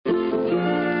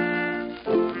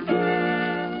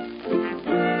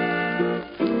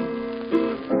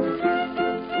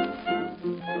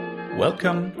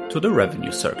Welcome to the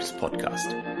Revenue Circus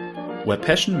podcast, where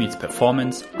passion meets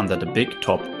performance under the big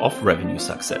top of revenue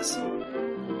success.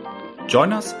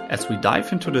 Join us as we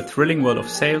dive into the thrilling world of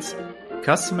sales,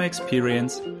 customer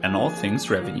experience, and all things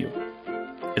revenue.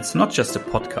 It's not just a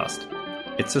podcast,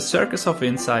 it's a circus of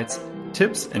insights,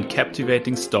 tips, and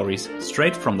captivating stories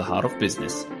straight from the heart of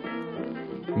business.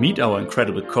 Meet our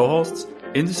incredible co-hosts,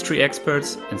 industry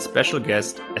experts, and special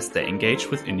guests as they engage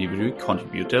with individual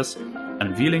contributors,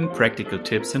 unveiling practical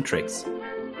tips and tricks.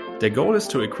 Their goal is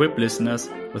to equip listeners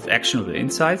with actionable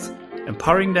insights,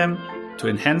 empowering them to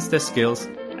enhance their skills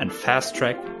and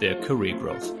fast-track their career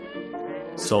growth.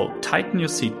 So tighten your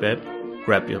seatbelt,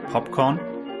 grab your popcorn,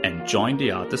 and join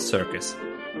the artist circus.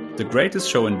 The greatest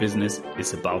show in business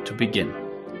is about to begin.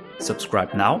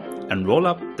 Subscribe now and roll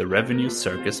up the Revenue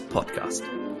Circus podcast.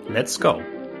 Let's go!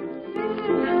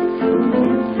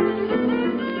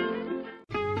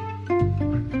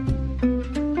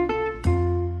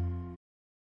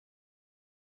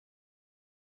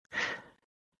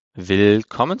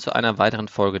 Willkommen zu einer weiteren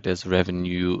Folge des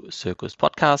Revenue Circus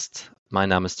Podcast. Mein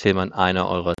Name ist Tillmann, einer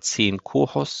eurer 10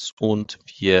 Co-Hosts, und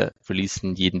wir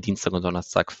releasen jeden Dienstag und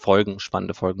Donnerstag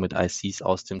spannende Folgen mit ICs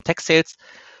aus dem Tech Sales.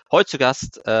 Heute zu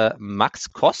Gast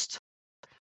Max Kost,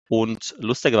 und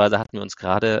lustigerweise hatten wir uns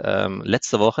gerade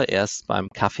letzte Woche erst beim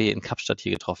Kaffee in Kapstadt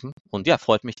hier getroffen, und ja,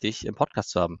 freut mich, dich im Podcast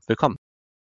zu haben. Willkommen.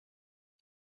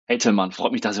 Hey Tillmann,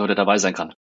 freut mich, dass ich heute dabei sein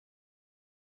kann.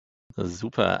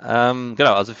 Super.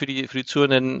 Genau, also für die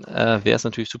Zuhörenden wäre es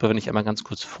natürlich super, wenn ich einmal ganz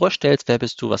kurz vorstellst, wer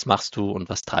bist du, was machst du und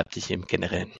was treibt dich im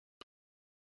Generellen?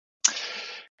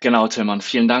 Genau, Tillmann,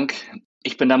 vielen Dank.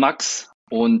 Ich bin der Max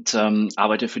und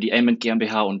arbeite für die Aiment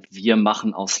GmbH, und wir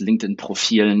machen aus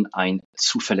LinkedIn-Profilen einen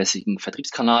zuverlässigen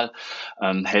Vertriebskanal,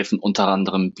 helfen unter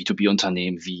anderem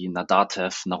B2B-Unternehmen wie einer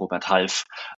Datev, einer Robert Half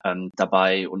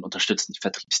dabei und unterstützen die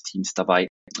Vertriebsteams dabei,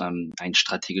 einen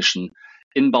strategischen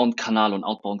Inbound-Kanal und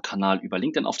Outbound-Kanal über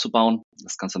LinkedIn aufzubauen.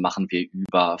 Das Ganze machen wir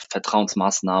über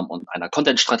Vertrauensmaßnahmen und einer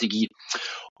Content-Strategie.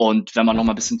 Und wenn man noch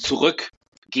mal ein bisschen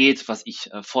zurückgeht, was ich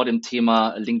vor dem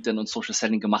Thema LinkedIn und Social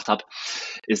Selling gemacht habe,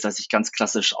 ist, dass ich ganz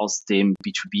klassisch aus dem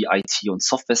B2B IT und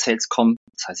Software Sales komme.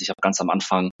 Das heißt, ich habe ganz am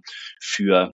Anfang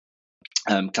für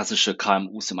klassische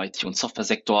KMUs im IT- und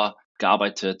Software-Sektor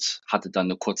gearbeitet, hatte dann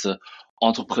eine kurze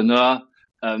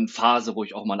Phase, wo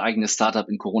ich auch mein eigenes Startup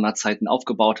in Corona-Zeiten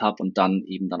aufgebaut habe und dann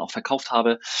auch verkauft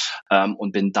habe,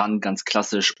 und bin dann ganz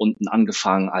klassisch unten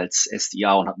angefangen als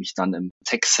SDA und habe mich dann im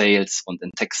Tech-Sales und in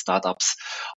Tech-Startups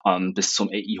bis zum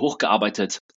AI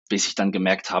hochgearbeitet, bis ich dann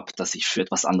gemerkt habe, dass ich für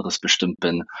etwas anderes bestimmt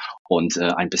bin und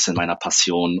ein bisschen meiner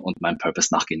Passion und meinem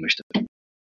Purpose nachgehen möchte.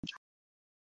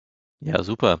 Ja,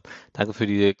 super. Danke für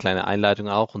die kleine Einleitung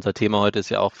auch. Unser Thema heute ist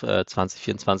ja auch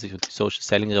 2024 und die Social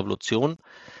Selling Revolution.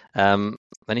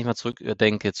 Wenn ich mal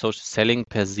zurückdenke, Social Selling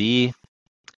per se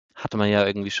hatte man ja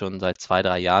irgendwie schon seit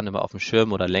 2-3 Jahren immer auf dem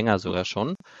Schirm oder länger sogar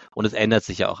schon. Und es ändert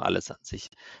sich ja auch alles an sich.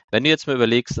 Wenn du jetzt mal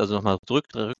überlegst, also nochmal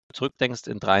zurückdenkst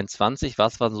in 2023,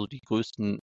 was waren so die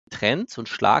größten Trends und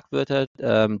Schlagwörter,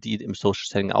 die im Social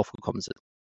Selling aufgekommen sind?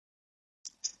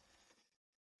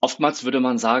 Oftmals würde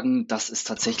man sagen, dass es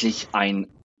tatsächlich ein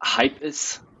Hype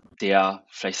ist, der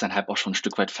vielleicht seinen Hype auch schon ein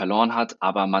Stück weit verloren hat,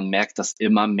 aber man merkt, dass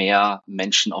immer mehr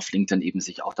Menschen auf LinkedIn eben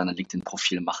sich auch dann ein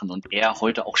LinkedIn-Profil machen und eher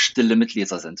heute auch stille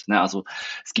Mitleser sind. Also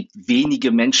es gibt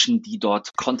wenige Menschen, die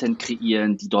dort Content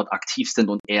kreieren, die dort aktiv sind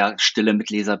und eher stille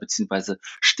Mitleser bzw.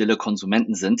 stille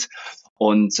Konsumenten sind.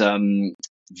 Und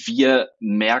wir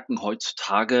merken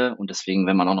heutzutage, und deswegen,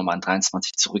 wenn man auch nochmal in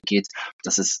 23 zurückgeht,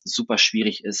 dass es super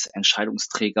schwierig ist,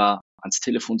 Entscheidungsträger ans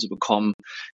Telefon zu bekommen,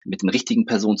 mit den richtigen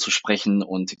Personen zu sprechen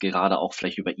und gerade auch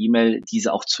vielleicht über E-Mail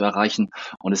diese auch zu erreichen.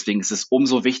 Und deswegen ist es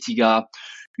umso wichtiger,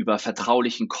 über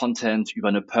vertraulichen Content, über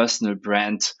eine Personal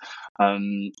Brand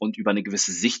und über eine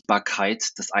gewisse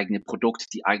Sichtbarkeit, das eigene Produkt,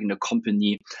 die eigene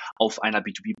Company auf einer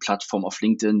B2B-Plattform auf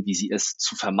LinkedIn, wie sie ist,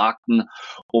 zu vermarkten,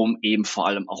 um eben vor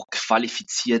allem auch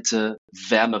qualifizierte,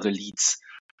 wärmere Leads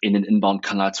in den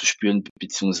Inbound-Kanal zu spüren,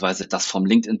 beziehungsweise das vom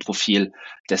LinkedIn-Profil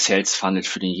der Sales-Funnel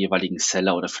für den jeweiligen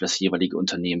Seller oder für das jeweilige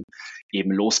Unternehmen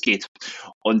eben losgeht.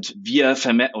 Und wir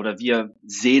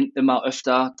sehen immer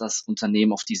öfter, dass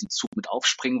Unternehmen auf diesen Zug mit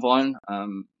aufspringen wollen.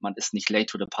 Man ist nicht late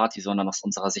to the party, sondern aus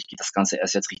unserer Sicht geht das Ganze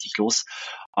erst jetzt richtig los,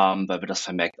 weil wir das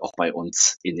vermehrt auch bei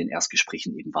uns in den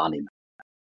Erstgesprächen eben wahrnehmen.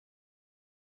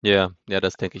 Ja,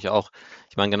 das denke ich auch.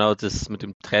 Ich meine, genau das mit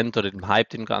dem Trend oder dem Hype,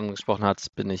 den du angesprochen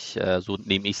hast, so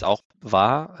nehme ich es auch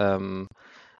wahr.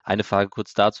 Eine Frage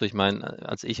kurz dazu. Ich meine,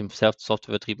 als ich im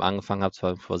Softwarevertrieb angefangen habe,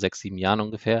 zwar vor 6, 7 Jahren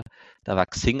ungefähr, da war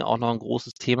Xing auch noch ein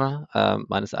großes Thema.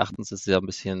 Meines Erachtens ist es ja ein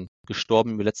bisschen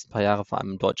gestorben die letzten paar Jahre, vor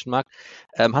allem im deutschen Markt.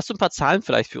 Hast du ein paar Zahlen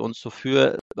vielleicht für uns so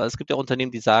weil es gibt ja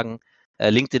Unternehmen, die sagen,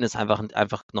 LinkedIn ist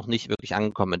einfach noch nicht wirklich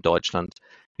angekommen in Deutschland.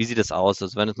 Wie sieht das aus?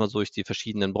 Also wenn du mal so durch die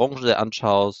verschiedenen Branchen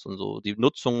anschaust und so die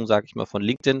Nutzung, sage ich mal, von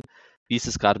LinkedIn, wie ist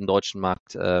es gerade im deutschen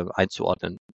Markt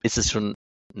einzuordnen? Ist es schon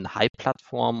eine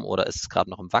Hype-Plattform oder ist es gerade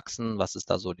noch im Wachsen? Was ist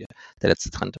da so der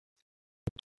letzte Trend?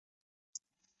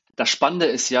 Das Spannende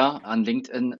ist ja an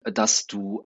LinkedIn, dass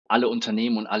du alle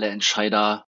Unternehmen und alle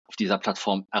Entscheider auf dieser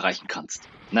Plattform erreichen kannst.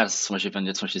 Na, das ist zum Beispiel, wenn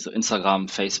du zum Beispiel so Instagram,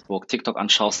 Facebook, TikTok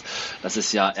anschaust, das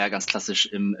ist ja eher ganz klassisch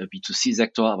im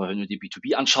B2C-Sektor, aber wenn du die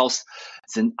B2B anschaust,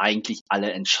 sind eigentlich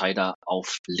alle Entscheider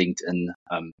auf LinkedIn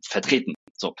vertreten.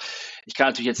 So, ich kann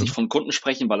natürlich jetzt nicht von Kunden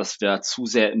sprechen, weil das wäre zu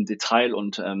sehr im Detail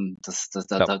und da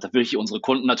will ich unsere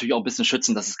Kunden natürlich auch ein bisschen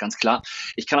schützen, das ist ganz klar.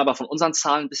 Ich kann aber von unseren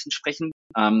Zahlen ein bisschen sprechen.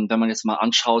 Wenn man jetzt mal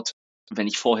anschaut, wenn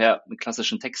ich vorher mit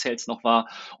klassischen Tech-Sales noch war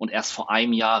und erst vor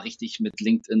einem Jahr richtig mit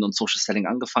LinkedIn und Social Selling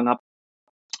angefangen habe,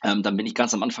 dann bin ich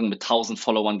ganz am Anfang mit 1000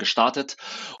 Followern gestartet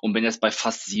und bin jetzt bei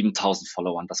fast 7000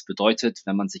 Followern. Das bedeutet,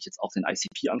 wenn man sich jetzt auch den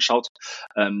ICP anschaut,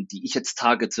 die ich jetzt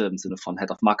targete im Sinne von Head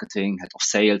of Marketing, Head of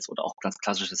Sales oder auch ganz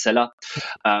klassische Seller,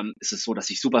 ist es so, dass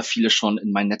ich super viele schon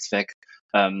in mein Netzwerk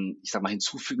ich sag mal,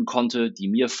 hinzufügen konnte, die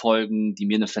mir folgen, die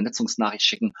mir eine Vernetzungsnachricht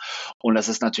schicken. Und das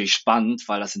ist natürlich spannend,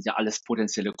 weil das sind ja alles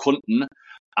potenzielle Kunden.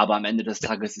 Aber am Ende des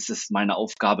Tages ist es meine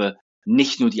Aufgabe,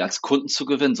 nicht nur die als Kunden zu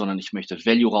gewinnen, sondern ich möchte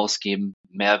Value rausgeben,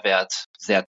 Mehrwert,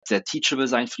 sehr, sehr teachable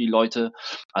sein für die Leute,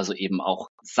 also eben auch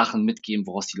Sachen mitgeben,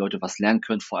 woraus die Leute was lernen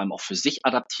können, vor allem auch für sich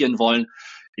adaptieren wollen,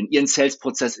 in ihren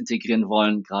Sales-Prozess integrieren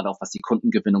wollen, gerade auch was die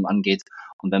Kundengewinnung angeht.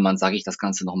 Und wenn man, sage ich, das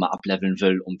Ganze nochmal ableveln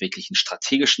will, um wirklich einen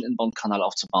strategischen Inbound-Kanal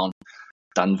aufzubauen,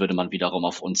 dann würde man wiederum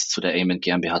auf uns zu der Aiment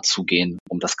GmbH zugehen,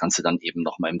 um das Ganze dann eben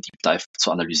nochmal im Deep Dive zu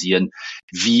analysieren,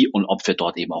 wie und ob wir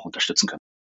dort eben auch unterstützen können.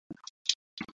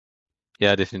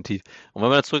 Ja, definitiv. Und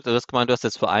wenn wir da zurück, du hast gemeint, du hast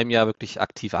jetzt vor einem Jahr wirklich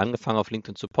aktiv angefangen, auf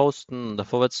LinkedIn zu posten und da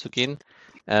vorwärts zu gehen.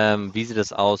 Wie sieht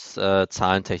das aus,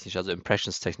 zahlentechnisch, also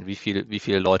impressionstechnisch? Wie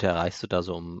viele Leute erreichst du da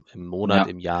so im Monat,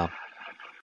 Ja. im Jahr?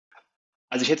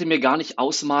 Also ich hätte mir gar nicht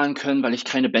ausmalen können, weil ich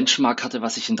keine Benchmark hatte,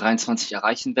 was ich in 23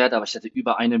 erreichen werde, aber ich hatte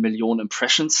über 1 Million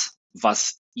Impressions,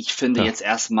 was ich finde Ja. jetzt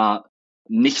erstmal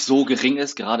nicht so gering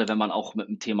ist, gerade wenn man auch mit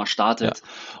dem Thema startet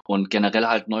und generell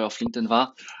halt neu auf LinkedIn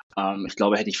war. Ich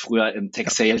glaube, hätte ich früher im Tech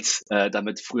Sales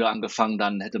damit früher angefangen,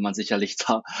 dann hätte man sicherlich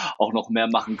da auch noch mehr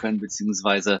machen können,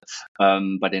 beziehungsweise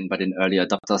bei den Early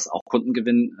Adopters auch Kunden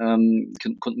gewinnen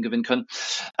können.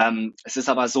 Es ist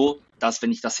aber so, dass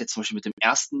wenn ich das jetzt zum Beispiel mit dem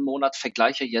ersten Monat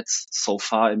vergleiche, jetzt so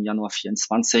far im Januar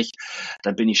 24,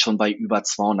 dann bin ich schon bei über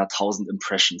 200.000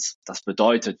 Impressions. Das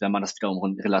bedeutet, wenn man das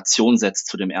wiederum in Relation setzt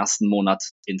zu dem ersten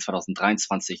Monat in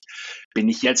 2023, bin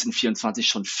ich jetzt in 24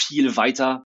 schon viel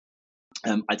weiter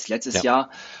als letztes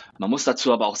Jahr. Man muss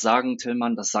dazu aber auch sagen,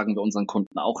 Tillmann, das sagen wir unseren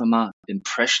Kunden auch immer,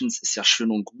 Impressions ist ja schön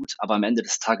und gut, aber am Ende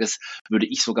des Tages würde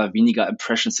ich sogar weniger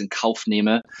Impressions in Kauf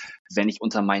nehmen, wenn ich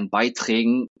unter meinen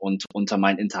Beiträgen und unter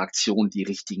meinen Interaktionen die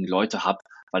richtigen Leute habe,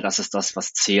 weil das ist das,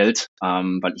 was zählt,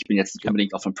 weil ich bin jetzt nicht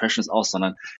unbedingt auf Impressions aus,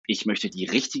 sondern ich möchte die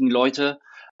richtigen Leute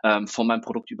von meinem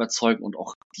Produkt überzeugen und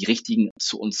auch die richtigen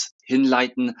zu uns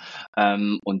hinleiten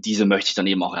und diese möchte ich dann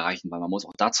eben auch erreichen, weil man muss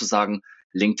auch dazu sagen,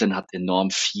 LinkedIn hat enorm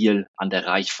viel an der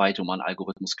Reichweite und an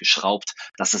Algorithmus geschraubt,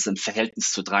 dass es im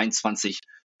Verhältnis zu 23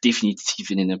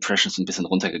 definitiv in den Impressions ein bisschen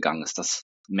runtergegangen ist. Das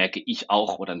merke ich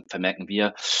auch oder vermerken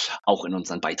wir auch in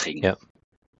unseren Beiträgen.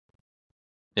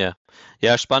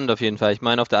 Ja, spannend auf jeden Fall. Ich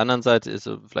meine, auf der anderen Seite ist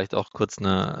vielleicht auch kurz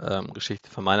eine Geschichte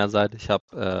von meiner Seite. Ich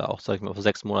habe auch, sag ich mal, vor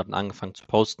 6 Monaten angefangen zu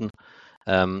posten.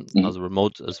 Also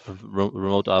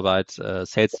Remote-Arbeit,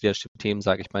 Sales-Leadership-Themen,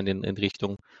 sage ich mal, in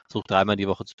Richtung, versuche 3-mal die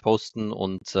Woche zu posten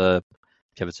und ich habe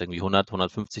jetzt irgendwie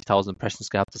 150.000 Impressions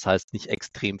gehabt, das heißt nicht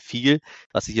extrem viel.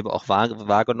 Was ich aber auch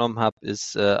wahrgenommen habe,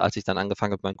 ist, als ich dann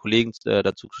angefangen habe, mit meinen Kollegen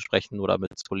dazu zu sprechen oder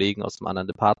mit Kollegen aus einem anderen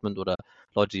Department oder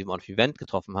Leute, die man auf Event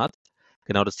getroffen hat,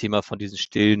 genau das Thema von diesen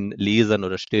stillen Lesern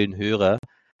oder stillen Hörer,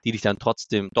 die dich dann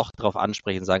trotzdem doch darauf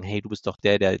ansprechen und sagen, hey, du bist doch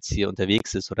der jetzt hier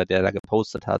unterwegs ist oder der da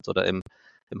gepostet hat oder im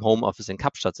Homeoffice in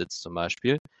Kapstadt sitzt zum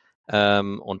Beispiel.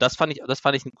 Und das fand ich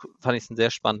einen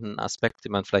sehr spannenden Aspekt,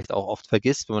 den man vielleicht auch oft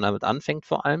vergisst, wenn man damit anfängt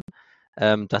vor allem,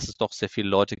 dass es doch sehr viele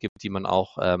Leute gibt, die man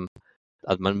auch, also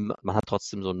man hat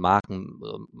trotzdem so einen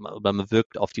man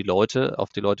wirkt auf die Leute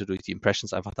durch die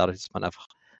Impressions einfach dadurch, dass man einfach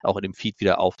auch in dem Feed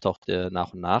wieder auftaucht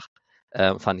nach und nach.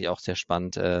 Fand ich auch sehr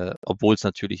spannend, obwohl es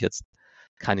natürlich jetzt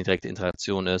keine direkte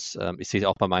Interaktion ist. Ich sehe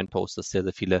auch bei meinen Posts, dass sehr,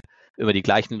 sehr viele immer die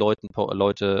gleichen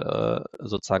Leute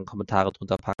sozusagen Kommentare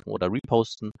drunter packen oder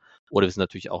reposten. Oder wir sind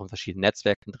natürlich auch in verschiedenen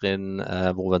Netzwerken drin,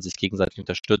 wo man sich gegenseitig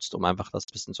unterstützt, um einfach das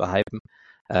ein bisschen zu hypen.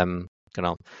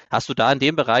 Genau. Hast du da in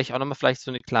dem Bereich auch nochmal vielleicht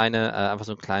so einfach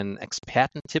so einen kleinen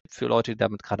Expertentipp für Leute, die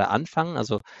damit gerade anfangen?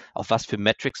 Also auf was für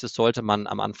Metrics sollte man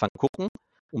am Anfang gucken,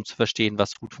 um zu verstehen,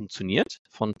 was gut funktioniert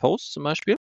von Posts zum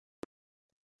Beispiel?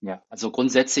 Ja, also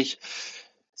grundsätzlich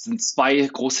sind zwei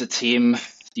große Themen,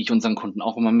 die ich unseren Kunden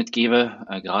auch immer mitgebe,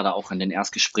 gerade auch in den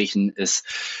Erstgesprächen, ist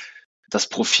das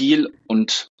Profil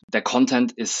und der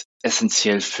Content ist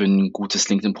essentiell für ein gutes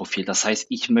LinkedIn-Profil. Das heißt,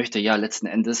 ich möchte ja letzten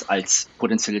Endes als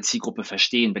potenzielle Zielgruppe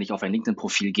verstehen, wenn ich auf ein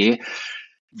LinkedIn-Profil gehe,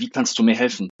 wie kannst du mir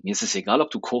helfen? Mir ist es egal,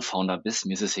 ob du Co-Founder bist,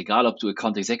 mir ist es egal, ob du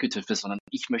Account Executive bist, sondern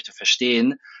ich möchte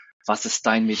verstehen, was ist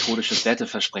dein methodisches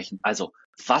Werteversprechen? Also,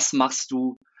 was machst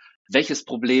du? Welches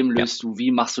Problem Ja, löst du?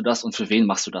 Wie machst du das und für wen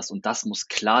machst du das? Und das muss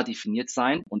klar definiert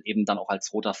sein und eben dann auch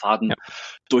als roter Faden ja,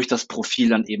 durch das Profil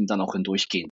dann eben dann auch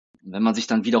hindurchgehen. Und wenn man sich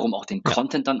dann wiederum auch den ja,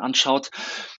 Content dann anschaut,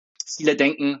 viele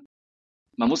denken,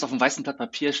 man muss auf einem weißen Blatt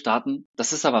Papier starten.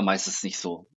 Das ist aber meistens nicht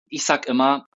so. Ich sage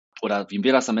immer, oder wie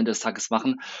wir das am Ende des Tages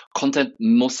machen, Content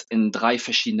muss in 3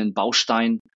 verschiedenen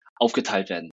Bausteinen aufgeteilt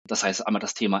werden. Das heißt einmal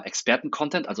das Thema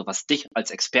Experten-Content, also was dich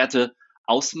als Experte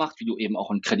ausmacht, wie du eben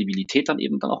auch in Kredibilität dann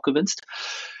eben dann auch gewinnst.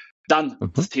 Dann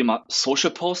mhm, das Thema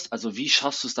Social Post, also wie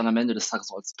schaffst du es dann am Ende des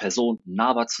Tages als Person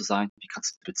nahbar zu sein? Wie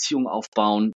kannst du Beziehungen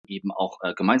aufbauen, eben auch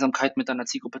Gemeinsamkeit mit deiner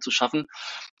Zielgruppe zu schaffen?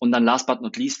 Und dann last but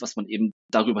not least, was man eben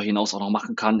darüber hinaus auch noch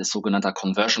machen kann, ist sogenannter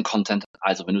Conversion Content.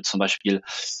 Also wenn du zum Beispiel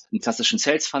einen klassischen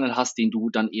Sales Funnel hast, den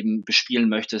du dann eben bespielen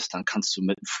möchtest, dann kannst du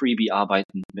mit einem Freebie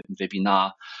arbeiten, mit einem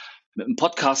Webinar, mit einem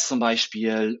Podcast zum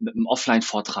Beispiel, mit einem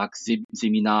Offline-Vortrag,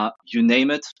 Seminar, you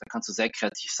name it. Da kannst du sehr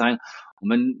kreativ sein. Und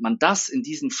wenn man das in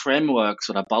diesen Frameworks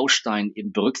oder Bausteinen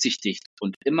eben berücksichtigt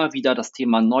und immer wieder das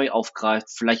Thema neu aufgreift,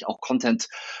 vielleicht auch Content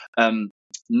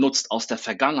nutzt aus der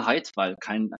Vergangenheit, weil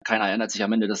keiner erinnert sich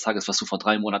am Ende des Tages, was du vor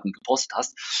 3 Monaten gepostet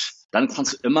hast, dann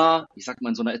kannst du immer, ich sag mal,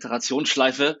 in so einer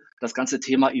Iterationsschleife das ganze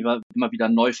Thema immer wieder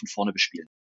neu von vorne bespielen.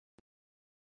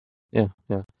 ja,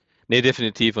 ja. Nee,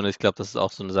 definitiv. Und ich glaube, das ist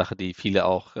auch so eine Sache, die viele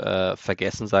auch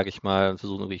vergessen, sage ich mal, und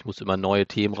versuchen, ich muss immer neue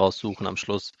Themen raussuchen am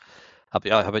Schluss. Habe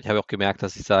ich auch gemerkt,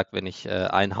 dass ich sage, wenn ich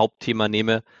ein Hauptthema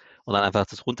nehme und dann einfach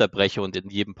das runterbreche und in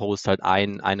jedem Post halt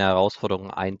eine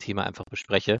Herausforderung, ein Thema einfach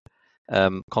bespreche,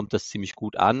 kommt das ziemlich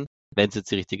gut an. Wenn es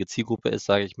jetzt die richtige Zielgruppe ist,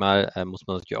 sage ich mal, muss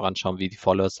man natürlich auch anschauen, wie die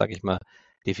Followers, sage ich mal,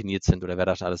 definiert sind oder wer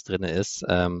da schon alles drin ist.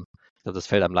 Ich glaube, das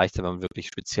fällt einem leichter, wenn man wirklich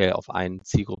speziell auf eine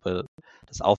Zielgruppe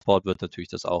das aufbaut, wird natürlich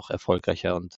das auch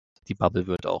erfolgreicher und die Bubble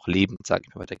wird auch lebend, sage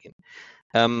ich mal, weitergehen.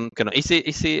 Genau, ich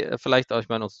sehe vielleicht auch, ich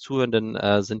meine, unsere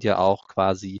Zuhörenden sind ja auch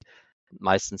quasi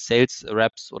meistens Sales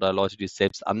Reps oder Leute, die es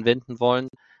selbst anwenden wollen.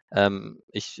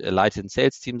 Ich leite ein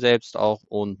Sales-Team selbst auch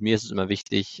und mir ist es immer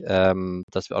wichtig,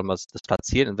 dass wir auch mal das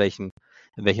platzieren,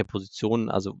 in welcher Position,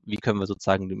 also wie können wir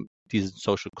sozusagen diesen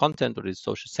Social Content oder dieses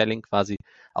Social Selling quasi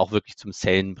auch wirklich zum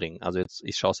Sellen bringen. Also jetzt,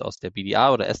 ich schaue es aus der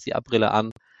BDA oder SDA-Brille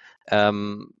an.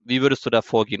 Wie würdest du da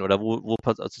vorgehen? Oder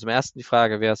also zum ersten die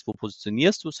Frage wäre es, wo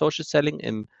positionierst du Social Selling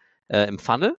im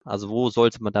Funnel? Also wo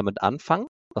sollte man damit anfangen?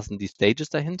 Was sind die Stages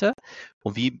dahinter?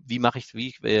 Und wie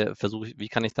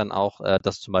kann ich dann auch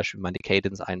das zum Beispiel in meine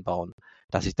Cadence einbauen,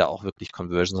 dass ich da auch wirklich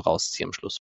Conversions rausziehe am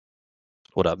Schluss?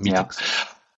 Oder Ja, Meetings.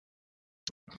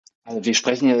 also wir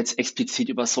sprechen ja jetzt explizit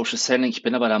über Social Selling. Ich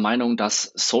bin aber der Meinung,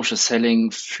 dass Social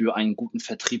Selling für einen guten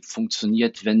Vertrieb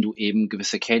funktioniert, wenn du eben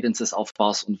gewisse Cadences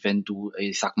aufbaust und wenn du,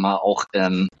 ich sag mal, auch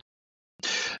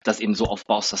das eben so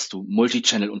aufbaust, dass du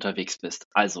Multichannel unterwegs bist.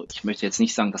 Also ich möchte jetzt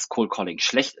nicht sagen, dass Cold Calling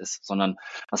schlecht ist, sondern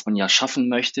was man ja schaffen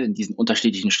möchte in diesen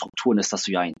unterschiedlichen Strukturen ist, dass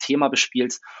du ja ein Thema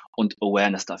bespielst und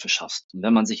Awareness dafür schaffst. Und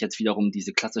wenn man sich jetzt wiederum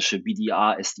diese klassische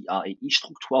BDA, SDA,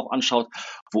 AI-Struktur auch anschaut,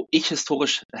 wo ich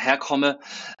historisch herkomme,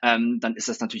 dann ist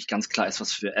das natürlich ganz klar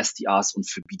etwas für SDAs und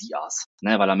für BDAs.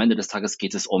 Ne? Weil am Ende des Tages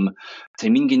geht es um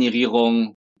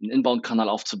Termingenerierung, einen Inbound-Kanal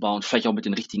aufzubauen, vielleicht auch mit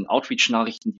den richtigen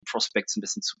Outreach-Nachrichten die Prospects ein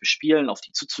bisschen zu bespielen, auf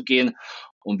die zuzugehen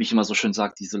und wie ich immer so schön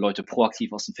sage, diese Leute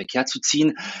proaktiv aus dem Verkehr zu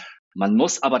ziehen. Man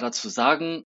muss aber dazu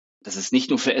sagen, das ist nicht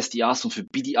nur für SDAs und für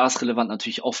BDAs relevant,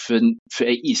 natürlich auch für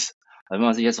AIs. Weil wenn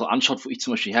man sich jetzt so anschaut, wo ich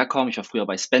zum Beispiel herkomme, ich war früher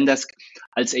bei Spendesk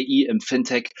als AI im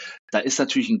Fintech, da ist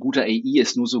natürlich ein guter AI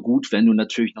ist nur so gut, wenn du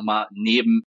natürlich nochmal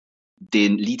neben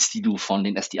den Leads, die du von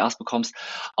den SDAs bekommst,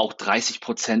 auch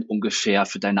 30% ungefähr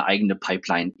für deine eigene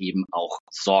Pipeline eben auch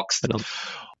sorgst. Genau.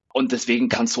 Und deswegen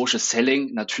kann Social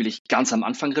Selling natürlich ganz am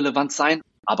Anfang relevant sein,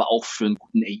 aber auch für einen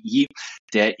guten AI,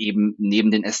 der eben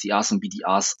neben den SDAs und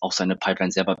BDAs auch seine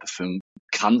Pipeline selber befüllen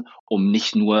kann, um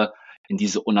nicht nur in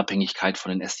diese Unabhängigkeit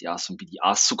von den SDRs und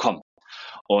BDRs zu kommen.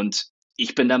 Und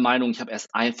ich bin der Meinung, ich habe erst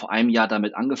vor einem Jahr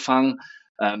damit angefangen.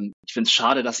 Ich finde es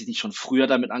schade, dass ich nicht schon früher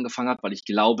damit angefangen habe, weil ich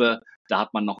glaube, da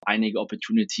hat man noch einige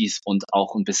Opportunities und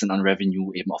auch ein bisschen an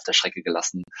Revenue eben auf der Strecke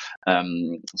gelassen,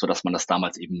 sodass man das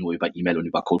damals eben nur über E-Mail und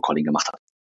über Cold Calling gemacht hat.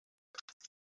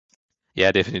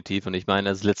 Ja, definitiv. Und ich meine,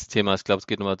 das letzte Thema, ich glaube, es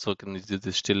geht nochmal zurück in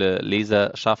diese stille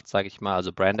Leserschaft, sage ich mal.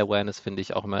 Also Brand Awareness finde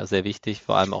ich auch immer sehr wichtig,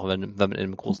 vor allem auch, wenn man in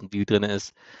einem großen Deal drin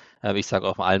ist. Ich sage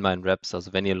auch mal allen meinen Reps,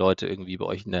 also wenn ihr Leute irgendwie bei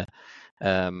euch in der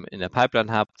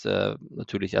Pipeline habt,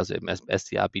 natürlich also im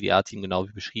SDA, BDA-Team genau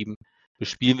wie beschrieben,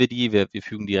 bespielen wir die, wir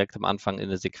fügen direkt am Anfang in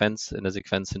der Sequenz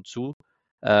hinzu.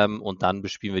 Und dann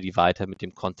bespielen wir die weiter mit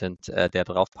dem Content, der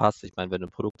drauf passt. Ich meine, wenn du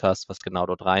ein Produkt hast, was genau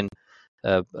dort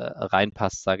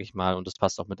reinpasst, sage ich mal, und das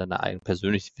passt auch mit deiner eigenen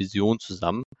persönlichen Vision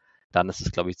zusammen, dann ist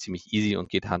es, glaube ich, ziemlich easy und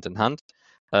geht Hand in Hand.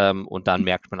 Und dann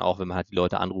merkt man auch, wenn man halt die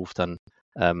Leute anruft, dann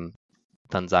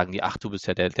sagen die, ach, du bist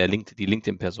ja die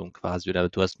LinkedIn-Person quasi, oder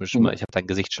du hast mich schon mal, ich habe dein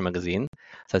Gesicht schon mal gesehen.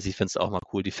 Das heißt, ich finde es auch mal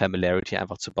cool, die Familiarity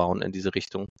einfach zu bauen in diese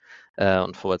Richtung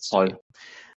und vorwärts zu gehen.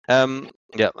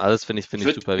 Ja, also das finde ich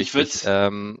super wichtig.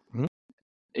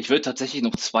 Ich würde tatsächlich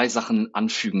noch 2 Sachen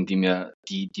anfügen, die mir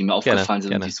aufgefallen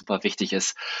sind und die super wichtig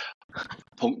ist.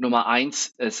 Punkt Nummer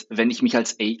 1 ist, wenn ich mich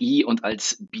als AI und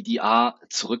als BDA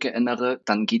zurückerinnere,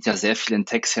 dann geht ja sehr viel in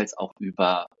Tech-Sales auch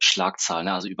über Schlagzahlen,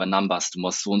 also über Numbers. Du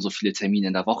musst so und so viele Termine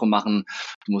in der Woche machen,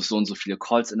 du musst so und so viele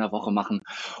Calls in der Woche machen.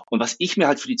 Und was ich mir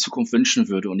halt für die Zukunft wünschen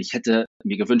würde, und ich hätte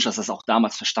mir gewünscht, dass das auch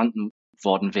damals verstanden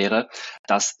worden wäre,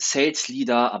 dass Sales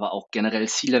Leader, aber auch generell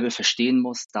C-Level verstehen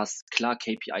muss, dass klar,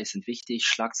 KPIs sind wichtig,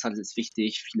 Schlagzahlen ist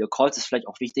wichtig, viele Calls ist vielleicht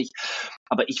auch wichtig,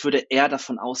 aber ich würde eher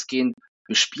davon ausgehen,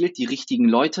 bespielt die richtigen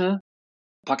Leute,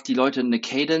 packt die Leute in eine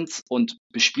Cadence und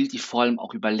bespielt die vor allem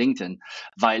auch über LinkedIn,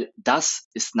 weil das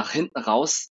ist nach hinten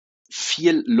raus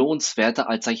viel lohnenswerter,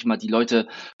 als, sag ich mal, die Leute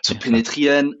zu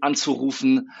penetrieren,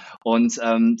 anzurufen und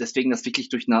deswegen das wirklich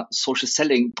durch eine Social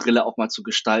Selling Brille auch mal zu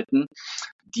gestalten,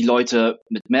 die Leute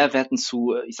mit Mehrwerten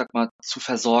zu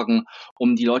versorgen,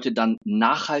 um die Leute dann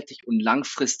nachhaltig und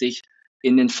langfristig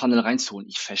in den Funnel reinzuholen.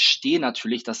 Ich verstehe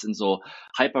natürlich, dass in so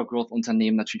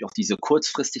Hypergrowth-Unternehmen natürlich auch diese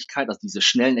Kurzfristigkeit, also diese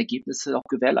schnellen Ergebnisse auch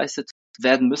gewährleistet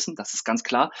werden müssen. Das ist ganz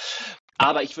klar.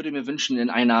 Aber ich würde mir wünschen,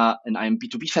 in einem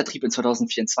B2B-Vertrieb in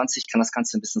 2024 kann das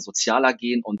Ganze ein bisschen sozialer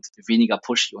gehen und weniger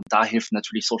pushy. Und da hilft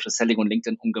natürlich Social Selling und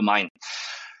LinkedIn ungemein.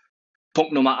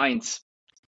 Punkt Nummer 1.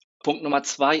 Punkt Nummer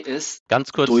 2 ist,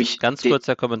 ganz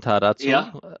kurzer Kommentar dazu,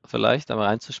 vielleicht einmal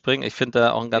reinzuspringen. Ich finde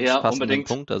da auch einen ganz passenden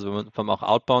Punkt. Also wenn man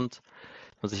auch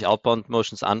sich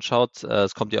Outbound-Motions anschaut,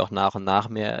 es kommt ja auch nach und nach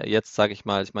mehr jetzt, sage ich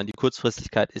mal, die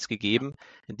Kurzfristigkeit ist gegeben,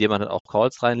 indem man dann auch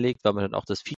Calls reinlegt, weil man dann auch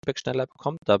das Feedback schneller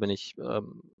bekommt. Da bin ich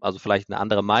also vielleicht eine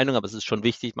andere Meinung, aber es ist schon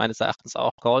wichtig, meines Erachtens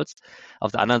auch Calls.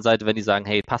 Auf der anderen Seite, wenn die sagen,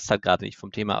 hey, passt halt gerade nicht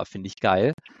vom Thema, aber finde ich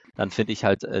geil, dann finde ich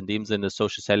halt in dem Sinne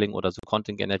Social Selling oder so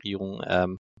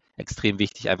Content-Generierung extrem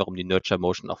wichtig, einfach um die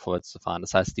Nurture-Motion auch vorwärts zu fahren.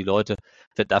 Das heißt, die Leute,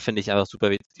 da finde ich einfach super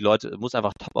wichtig, die Leute, muss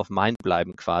einfach top of mind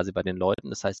bleiben quasi bei den Leuten.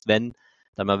 Das heißt, wenn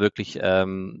dann mal wirklich,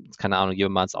 keine Ahnung,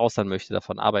 jemand mal ins Ausland möchte,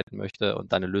 davon arbeiten möchte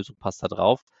und deine Lösung passt da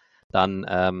drauf, dann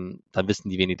wissen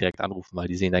die, wen die direkt anrufen, weil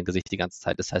die sehen dein Gesicht die ganze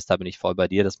Zeit. Das heißt, da bin ich voll bei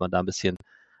dir, dass man da ein bisschen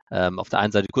auf der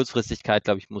einen Seite Kurzfristigkeit,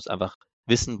 glaube ich, muss einfach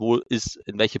wissen,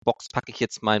 in welche Box packe ich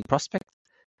jetzt meinen Prospect,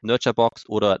 Nurture Box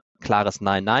oder klares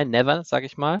Nein, Nein, Never, sage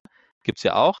ich mal, gibt's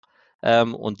ja auch.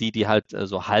 Und die halt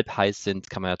so halb heiß sind,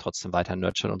 kann man ja trotzdem weiter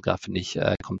nurturen und da finde ich,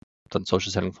 kommt dann Social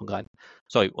Selling von rein.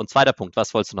 Sorry, und zweiter Punkt,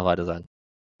 was wolltest du noch weiter sagen?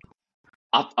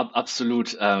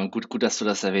 Absolut. Gut, dass du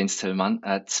das erwähnst, Tillmann.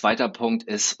 Zweiter Punkt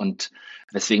ist, und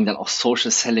weswegen dann auch Social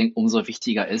Selling umso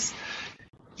wichtiger ist,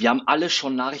 wir haben alle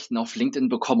schon Nachrichten auf LinkedIn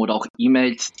bekommen oder auch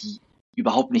E-Mails, die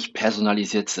überhaupt nicht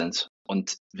personalisiert sind.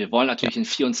 Und wir wollen natürlich in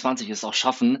 24 es auch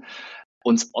schaffen,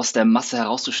 uns aus der Masse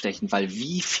herauszustechen, weil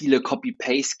wie viele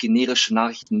Copy-Paste generische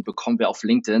Nachrichten bekommen wir auf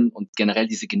LinkedIn und generell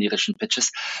diese generischen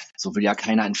Pitches, so will ja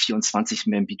keiner in 24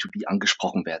 mehr im B2B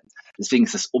angesprochen werden. Deswegen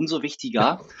ist es umso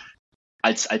wichtiger,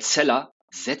 als Seller,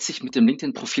 setz dich mit dem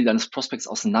LinkedIn-Profil deines Prospects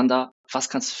auseinander. Was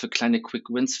kannst du für kleine Quick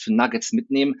Wins, für Nuggets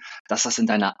mitnehmen, dass das in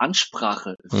deiner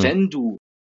Ansprache, wenn du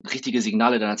richtige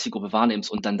Signale deiner Zielgruppe wahrnimmst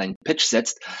und dann deinen Pitch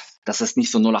setzt, dass das nicht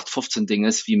so 0815-Ding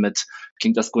ist, wie mit,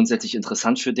 klingt das grundsätzlich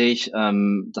interessant für dich,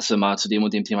 dass wir mal zu dem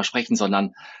und dem Thema sprechen,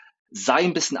 sondern sei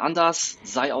ein bisschen anders,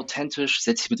 sei authentisch,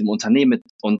 setz dich mit dem Unternehmen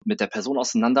und mit der Person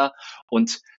auseinander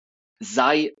und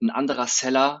sei ein anderer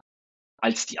Seller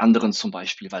als die anderen zum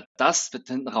Beispiel, weil das wird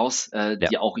hinten raus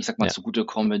dir auch,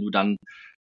 zugutekommen, wenn du dann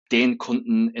den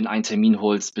Kunden in einen Termin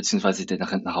holst, beziehungsweise den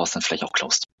nach hinten raus dann vielleicht auch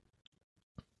closed.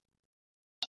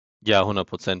 Ja,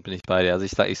 100% bin ich bei dir. Also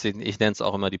ich nenne es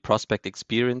auch immer die Prospect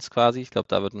Experience quasi. Ich glaube,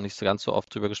 da wird nicht so ganz so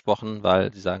oft drüber gesprochen, weil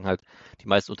die sagen halt, die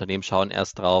meisten Unternehmen schauen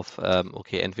erst drauf,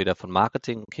 okay, entweder von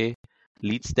Marketing, okay,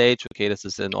 Lead Stage, okay, das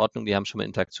ist in Ordnung, die haben schon mal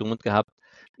Interaktion mit gehabt.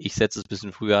 Ich setze es ein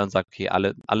bisschen früher an und sage, okay,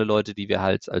 alle Leute, die wir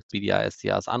halt als BDA,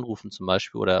 SDAs anrufen zum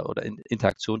Beispiel oder in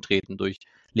Interaktion treten durch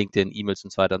LinkedIn, E-Mails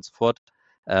und so weiter und so fort,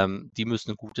 die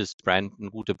müssen eine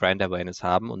gute Brand Awareness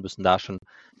haben und müssen da schon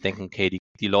denken, okay,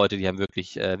 die Leute, die haben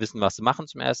wirklich wissen, was sie machen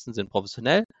zum ersten, sind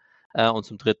professionell und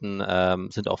zum dritten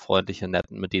sind auch freundlich und nett.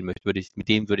 Und mit denen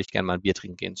würde ich gerne mal ein Bier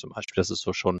trinken gehen zum Beispiel. Das ist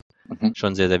so schon Mhm.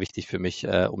 sehr, sehr wichtig für mich,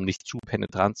 um nicht zu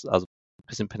penetrant, also ein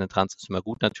bisschen Penetranz ist immer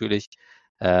gut natürlich.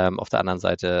 Auf der anderen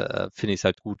Seite finde ich es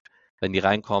halt gut, wenn die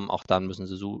reinkommen, auch dann müssen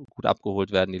sie so gut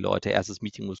abgeholt werden, die Leute. Erstes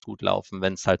Meeting muss gut laufen.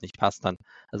 Wenn es halt nicht passt, dann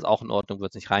ist es auch in Ordnung,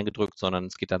 wird es nicht reingedrückt, sondern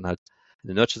es geht dann halt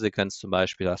in eine Nurture-Sequenz zum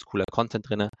Beispiel, da ist cooler Content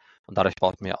drin und dadurch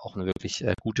baut man ja auch eine wirklich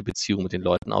gute Beziehung mit den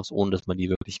Leuten aus, ohne dass man die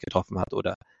wirklich getroffen hat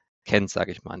oder kennt,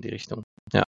 sage ich mal, in die Richtung.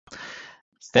 Ja.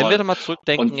 Wenn wir Voll. dann mal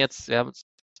zurückdenken Und jetzt, ja,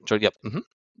 Entschuldigung, ja,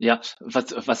 ja,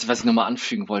 was ich nochmal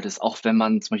anfügen wollte, ist auch, wenn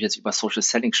man zum Beispiel jetzt über Social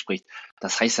Selling spricht,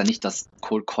 das heißt ja nicht, dass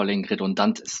Cold Calling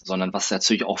redundant ist, sondern was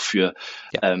natürlich auch für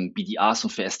ja, BDAs und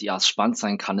für SDAs spannend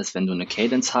sein kann, ist, wenn du eine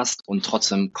Cadence hast und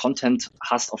trotzdem Content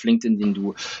hast auf LinkedIn, den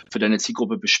du für deine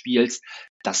Zielgruppe bespielst,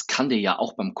 das kann dir ja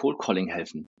auch beim Cold Calling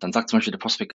helfen. Dann sagt zum Beispiel der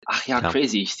Prospect, ach ja, klar,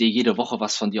 crazy, ich sehe jede Woche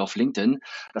was von dir auf LinkedIn.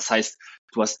 Das heißt,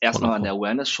 du hast erstmal an der wundervoll.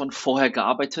 Awareness schon vorher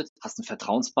gearbeitet, hast eine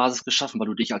Vertrauensbasis geschaffen, weil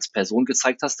du dich als Person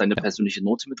gezeigt hast, deine Ja, persönliche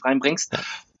Note mit reinbringst. ja.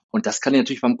 Und das kann dir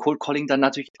natürlich beim Cold Calling dann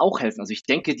natürlich auch helfen. Also ich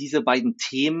denke, diese beiden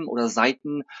Themen oder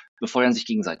Seiten befeuern sich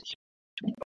gegenseitig.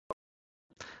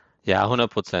 Ja,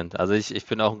 100%. Also ich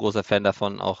bin auch ein großer Fan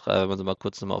davon, auch wenn man so mal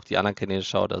kurz nochmal auf die anderen Kanäle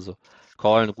schaut. Also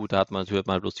Callen, gut, hört man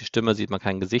bloß die Stimme, sieht man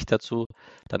kein Gesicht dazu.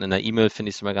 Dann in der E-Mail finde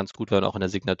ich es immer ganz gut, wenn man auch in der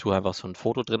Signatur einfach so ein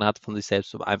Foto drin hat von sich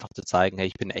selbst, um einfach zu zeigen, hey,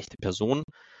 ich bin eine echte Person.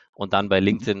 Und dann bei Mhm.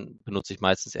 LinkedIn benutze ich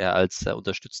meistens eher als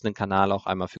unterstützenden Kanal auch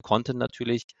einmal für Content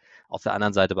natürlich. Auf der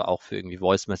anderen Seite aber auch für irgendwie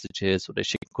Voice Messages oder ich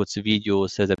schicke kurze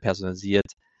Videos, sehr, sehr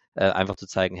personalisiert. Einfach zu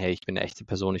zeigen, hey, ich bin eine echte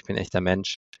Person, ich bin ein echter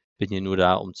Mensch, bin hier nur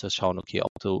da, um zu schauen, okay,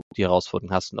 ob du die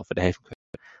Herausforderung hast und ob wir dir helfen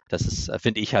können. Das ist,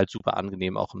 finde ich halt super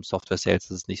angenehm, auch im Software-Sales,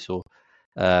 dass es nicht so,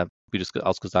 wie du es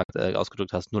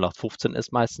ausgedrückt hast, 0815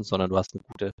 ist meistens, sondern du hast eine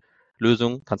gute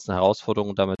Lösung, kannst eine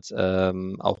Herausforderung damit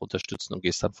auch unterstützen und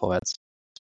gehst dann vorwärts.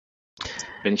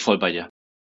 Bin ich voll bei dir.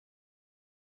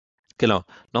 Genau.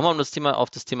 Nochmal, auf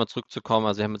das Thema zurückzukommen.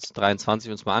 Also wir haben jetzt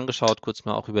 23 uns mal angeschaut, kurz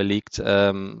mal auch überlegt,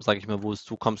 sage ich mal,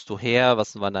 kommst du her?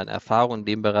 Was waren deine Erfahrungen in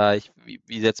dem Bereich?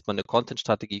 Wie setzt man eine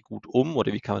Content-Strategie gut um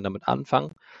oder wie kann man damit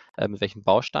anfangen? Mit welchen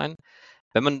Bausteinen?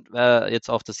 Wenn man jetzt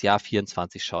auf das Jahr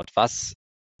 24 schaut, was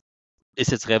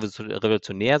ist jetzt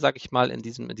revolutionär, sage ich mal, in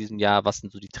diesem Jahr? Was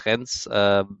sind so die Trends?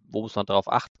 Wo muss man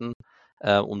darauf achten,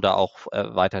 um da auch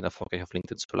weiterhin erfolgreich auf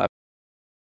LinkedIn zu bleiben?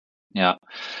 Ja,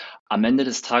 am Ende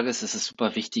des Tages ist es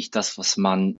super wichtig, das, was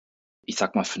man, ich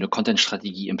sag mal, für eine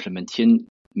Content-Strategie implementieren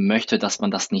möchte, dass man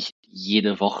das nicht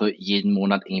jede Woche, jeden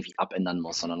Monat irgendwie abändern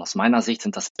muss, sondern aus meiner Sicht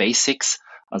sind das Basics,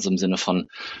 also im Sinne von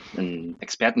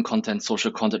Experten-Content,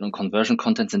 Social-Content und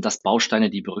Conversion-Content sind das Bausteine,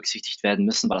 die berücksichtigt werden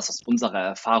müssen, weil das aus unserer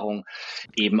Erfahrung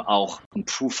eben auch ein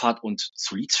Proof hat und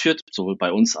zu Leads führt, sowohl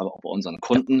bei uns, aber auch bei unseren Ja,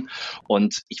 Kunden.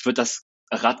 Und ich würde das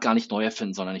Rad gar nicht neu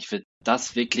erfinden, sondern ich will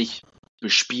das wirklich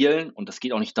bespielen. Und das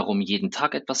geht auch nicht darum, jeden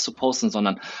Tag etwas zu posten,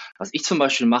 sondern was ich zum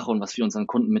Beispiel mache und was wir unseren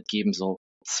Kunden mitgeben, so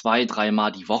 2, 3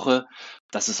 Mal die Woche,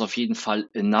 das ist auf jeden Fall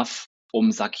enough,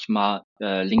 um, sag ich mal,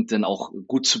 LinkedIn auch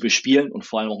gut zu bespielen und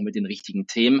vor allem auch mit den richtigen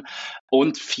Themen.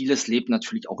 Und vieles lebt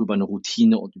natürlich auch über eine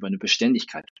Routine und über eine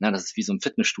Beständigkeit. Ja, das ist wie so ein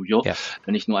Fitnessstudio. ja.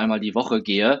 Wenn ich nur einmal die Woche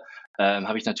gehe,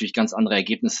 habe ich natürlich ganz andere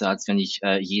Ergebnisse, als wenn ich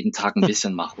jeden Tag ein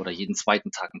bisschen mache oder jeden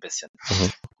zweiten Tag ein bisschen.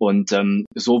 Mhm. Und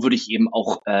so würde ich eben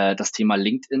auch das Thema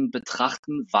LinkedIn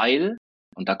betrachten, weil,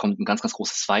 und da kommt ein ganz, ganz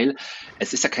großes Weil,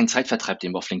 es ist ja kein Zeitvertreib,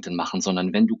 den wir auf LinkedIn machen,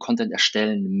 sondern wenn du Content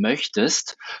erstellen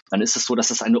möchtest, dann ist es so, dass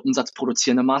es eine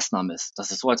umsatzproduzierende Maßnahme ist. Das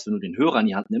ist so, als wenn du den Hörer in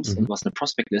die Hand nimmst und Mhm. du hast eine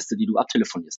Prospectliste, die du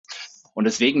abtelefonierst. Und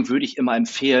deswegen würde ich immer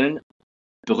empfehlen,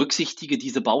 berücksichtige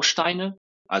diese Bausteine,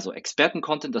 also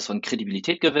Experten-Content, dass du an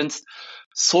Kredibilität gewinnst,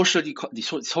 die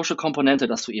Social-Komponente,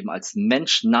 dass du eben als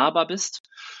Mensch nahbar bist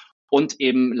und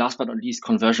eben last but not least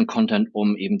Conversion-Content,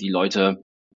 um eben die Leute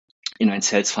in einen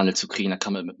Sales-Funnel zu kriegen. Da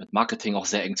kann man mit Marketing auch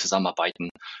sehr eng zusammenarbeiten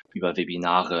über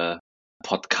Webinare,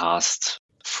 Podcast,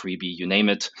 Freebie, you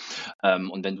name it.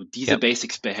 Und wenn du diese Ja.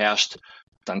 Basics beherrschst,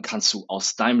 dann kannst du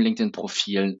aus deinem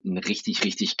LinkedIn-Profil einen richtig,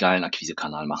 richtig geilen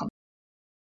Akquisekanal machen.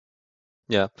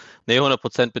 Ja, nee,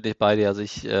 100% bin ich bei dir. Also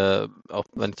auch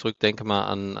wenn ich zurückdenke mal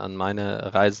an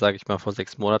meine Reise, sage ich mal, vor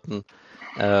 6 Monaten,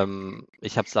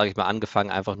 Ich habe, sage ich mal,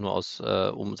 angefangen einfach nur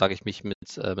um, sage ich, mich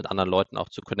mit anderen Leuten auch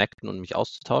zu connecten und mich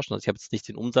auszutauschen. Also ich habe jetzt nicht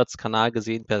den Umsatzkanal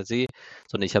gesehen per se,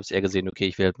 sondern ich habe es eher gesehen, okay,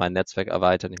 ich will halt mein Netzwerk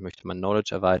erweitern, ich möchte mein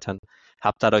Knowledge erweitern,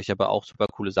 habe dadurch aber auch super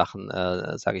coole Sachen,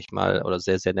 sage ich mal, oder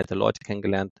sehr, sehr nette Leute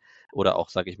kennengelernt oder auch,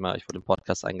 sage ich mal, ich wurde im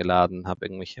Podcast eingeladen, habe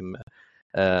irgendwelche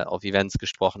auf Events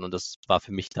gesprochen und das war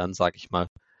für mich dann, sage ich mal,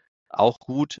 auch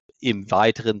gut. Im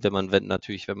Weiteren, wenn man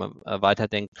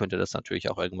weiterdenkt, könnte das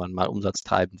natürlich auch irgendwann mal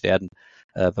umsatztreibend werden,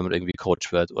 wenn man irgendwie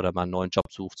Coach wird oder mal einen neuen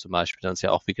Job sucht zum Beispiel. Dann ist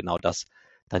ja auch wie genau das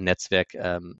dein Netzwerk,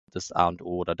 das A und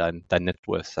O oder dein Net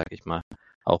Worth, sag ich mal,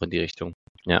 auch in die Richtung.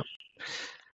 Ja.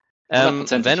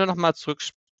 Wenn wir nochmal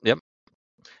ja.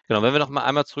 Genau, wenn wir noch mal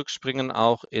einmal zurückspringen,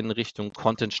 auch in Richtung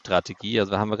Content-Strategie,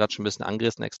 also da haben wir gerade schon ein bisschen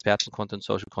angerissen, Experten-Content,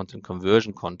 Social-Content,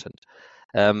 Conversion-Content.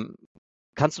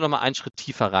 Kannst du noch mal einen Schritt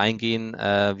tiefer reingehen,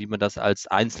 wie man das als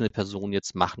einzelne Person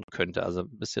jetzt machen könnte? Also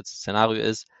bis jetzt das Szenario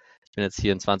ist, ich bin jetzt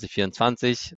hier in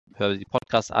 2024, höre die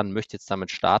Podcasts an, möchte jetzt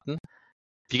damit starten.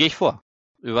 Wie gehe ich vor?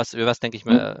 Über was denke ich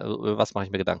mir, über was mache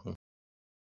ich mir Gedanken?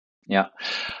 Ja,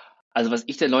 also was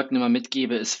ich den Leuten immer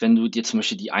mitgebe, ist, wenn du dir zum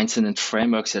Beispiel die einzelnen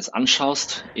Frameworks jetzt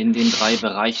anschaust in den 3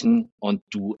 Bereichen und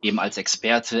du eben als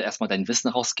Experte erstmal dein Wissen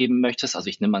rausgeben möchtest. Also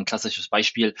ich nehme mal ein klassisches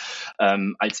Beispiel,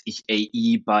 als ich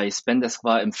AE bei Spendesk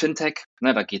war im Fintech,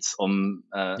 da geht es um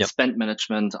Spend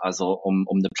Management, also um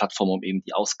eine Plattform, um eben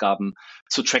die Ausgaben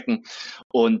zu tracken.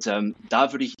 Und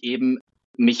da würde ich eben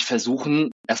mich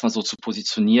versuchen, erstmal so zu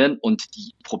positionieren und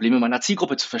die Probleme meiner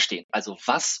Zielgruppe zu verstehen. Also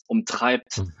was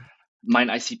umtreibt mein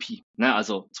ICP.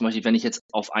 Also zum Beispiel, wenn ich jetzt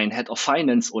auf einen Head of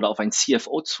Finance oder auf einen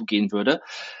CFO zugehen würde,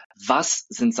 was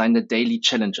sind seine Daily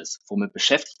Challenges? Womit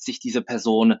beschäftigt sich diese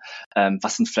Person?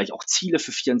 Was sind vielleicht auch Ziele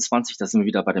für 24? Da sind wir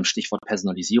wieder bei dem Stichwort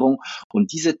Personalisierung.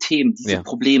 Und diese Themen, diese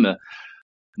Probleme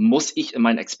muss ich in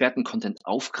meinen Experten-Content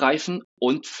aufgreifen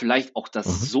und vielleicht auch das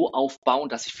so aufbauen,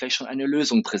 dass ich vielleicht schon eine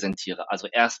Lösung präsentiere. Also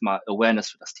erstmal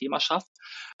Awareness für das Thema schafft,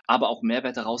 aber auch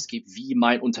Mehrwert daraus gebe, wie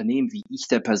mein Unternehmen, wie ich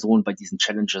der Person bei diesen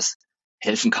Challenges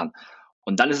helfen kann.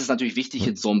 Und dann ist es natürlich wichtig,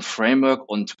 in so einem Framework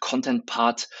und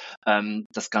Content-Part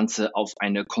das Ganze auf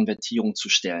eine Konvertierung zu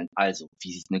stellen. Also,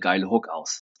 wie sieht eine geile Hook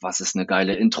aus? Was ist eine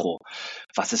geile Intro?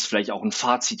 Was ist vielleicht auch ein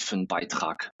Fazit für einen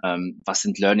Beitrag? Was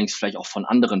sind Learnings vielleicht auch von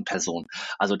anderen Personen?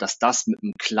 Also, dass das mit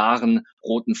einem klaren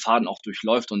roten Faden auch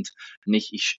durchläuft und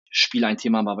nicht, ich spiele ein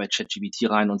Thema mal bei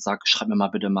ChatGPT rein und sage, schreib mir mal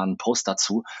bitte mal einen Post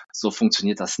dazu. So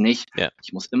funktioniert das nicht. Ja.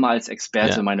 Ich muss immer als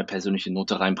Experte meine persönliche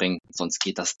Note reinbringen, sonst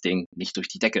geht das Ding nicht durch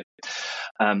die Decke.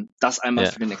 Das einmal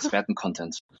für den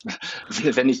Experten-Content.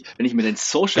 Wenn ich mir den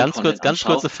Social-Content Ganz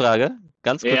kurze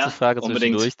Frage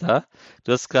zwischendurch da.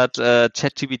 Du hast gerade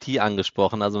ChatGPT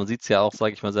angesprochen, also man sieht es ja auch,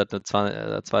 sage ich mal, seit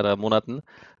 2-3 Monaten,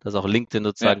 dass auch LinkedIn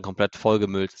sozusagen komplett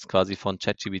vollgemüllt ist quasi von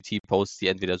ChatGPT-Posts, die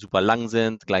entweder super lang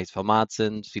sind, gleiches Format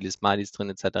sind, viele Smileys drin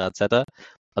etc. etc.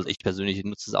 Also ich persönlich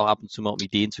nutze es auch ab und zu mal, um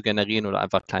Ideen zu generieren oder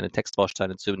einfach kleine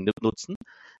Textbausteine zu nutzen.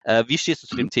 Wie stehst du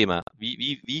zu dem Thema?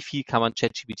 Wie viel kann man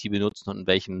ChatGPT benutzen und in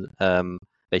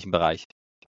welchem Bereich?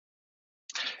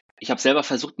 Ich habe selber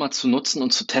versucht mal zu nutzen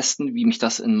und zu testen, wie mich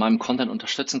das in meinem Content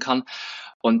unterstützen kann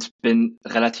und bin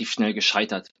relativ schnell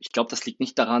gescheitert. Ich glaube, das liegt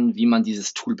nicht daran, wie man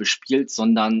dieses Tool bespielt,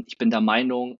 sondern ich bin der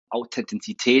Meinung,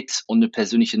 Authentizität und eine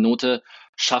persönliche Note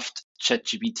schafft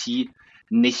ChatGPT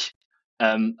nicht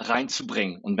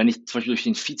reinzubringen. Und wenn ich zum Beispiel durch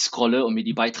den Feed scrolle und mir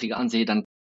die Beiträge ansehe, dann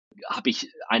habe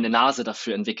ich eine Nase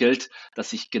dafür entwickelt,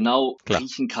 dass ich genau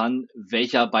riechen kann,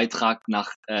 welcher Beitrag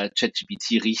nach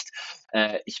ChatGPT riecht.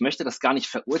 Ich möchte das gar nicht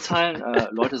verurteilen,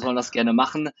 Leute sollen das gerne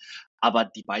machen, aber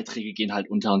die Beiträge gehen halt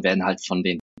unter und werden halt von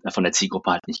der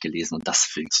Zielgruppe halt nicht gelesen und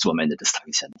das willst du am Ende des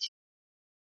Tages ja nicht.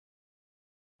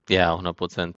 Ja,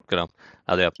 100%, genau.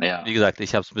 Also wie gesagt,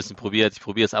 ich habe es ein bisschen probiert. Ich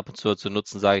probiere es ab und zu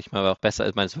nutzen, sage ich mal, weil auch besser ist.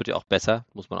 Ich meine, es wird ja auch besser,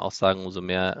 muss man auch sagen, umso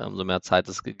mehr Zeit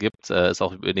es gibt. Ist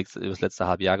auch über das letzte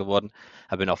halbe Jahr geworden.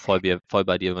 Aber bin auch voll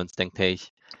bei dir, wenn man denkt, hey, ich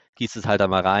gieße es halt da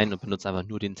mal rein und benutze einfach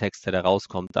nur den Text, der da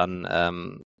rauskommt,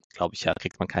 dann glaube ich,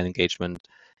 kriegt man kein Engagement.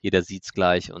 Jeder sieht es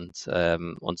gleich und es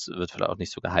wird vielleicht auch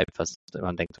nicht so gehypt, was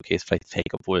man denkt, okay, ist vielleicht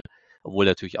fake, obwohl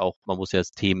natürlich auch, man muss ja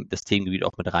das Themengebiet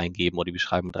auch mit reingeben oder die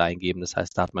Beschreibung mit reingeben. Das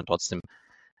heißt, da hat man trotzdem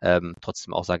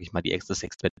auch, sage ich mal, die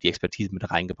Expertise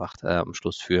mit reingebracht am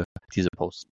Schluss für diese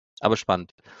Posts. Aber spannend.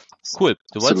 Cool.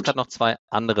 Du wolltest gerade noch 2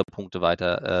 andere Punkte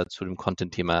weiter zu dem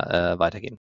Content-Thema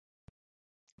weitergehen.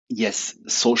 Yes,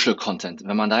 Social Content.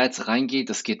 Wenn man da jetzt reingeht,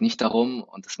 es geht nicht darum,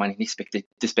 und das meine ich nicht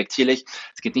despektierlich,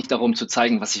 es geht nicht darum zu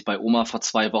zeigen, was ich bei Oma vor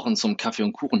 2 Wochen zum Kaffee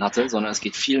und Kuchen hatte, sondern es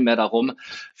geht vielmehr darum,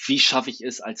 wie schaffe ich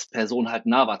es, als Person halt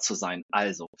nahbar zu sein.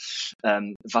 Also,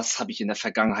 was habe ich in der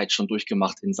Vergangenheit schon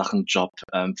durchgemacht in Sachen Job?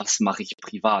 Was mache ich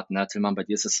privat? Ne? Tillmann, bei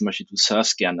dir ist es zum Beispiel, du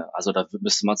surfst gerne. Also da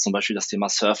müsste man zum Beispiel das Thema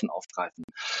Surfen aufgreifen.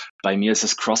 Bei mir ist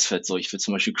es CrossFit so. Ich will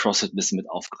zum Beispiel CrossFit ein bisschen mit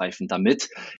aufgreifen, damit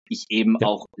ich eben Ja.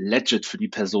 auch legit für die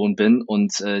Person bin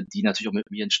und die natürlich auch mit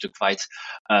mir ein Stück weit,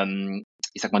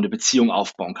 ich sag mal, eine Beziehung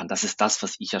aufbauen kann. Das ist das,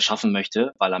 was ich ja schaffen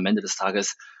möchte, weil am Ende des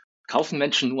Tages kaufen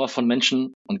Menschen nur von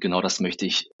Menschen und genau das möchte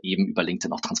ich eben über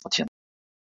LinkedIn auch transportieren.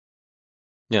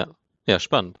 Ja, ja,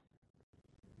 spannend.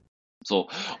 So,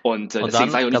 und Und deswegen dann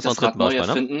sage ich auch gab nicht es noch das einen dritten Rad neu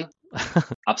Baustein, ne? erfinden.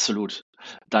 Absolut.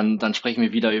 Dann sprechen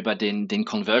wir wieder über den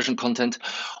Conversion-Content.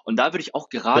 Und da würde ich auch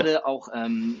Ja. gerade auch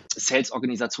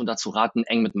Sales-Organisationen dazu raten,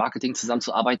 eng mit Marketing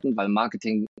zusammenzuarbeiten, weil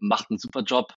Marketing macht einen super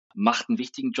Job, macht einen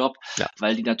wichtigen Job, Ja.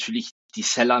 weil die natürlich die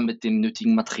Seller mit dem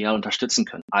nötigen Material unterstützen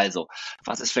können. Also,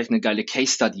 was ist vielleicht eine geile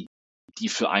Case-Study, die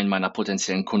für einen meiner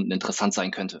potenziellen Kunden interessant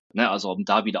sein könnte? Ne? Also, um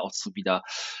da wieder auch wieder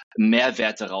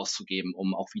Mehrwerte rauszugeben,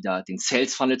 um auch wieder den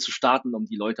Sales-Funnel zu starten, um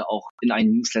die Leute auch in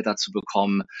einen Newsletter zu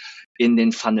bekommen, in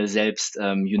den Funnel selbst,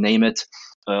 you name it.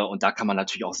 Und da kann man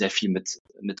natürlich auch sehr viel mit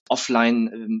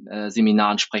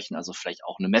Offline-Seminaren sprechen, also vielleicht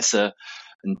auch eine Messe,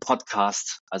 ein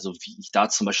Podcast, also wie ich da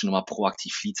zum Beispiel nochmal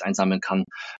proaktiv Leads einsammeln kann,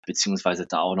 beziehungsweise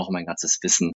da auch noch mein ganzes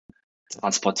Wissen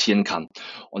transportieren kann.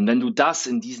 Und wenn du das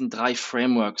in diesen 3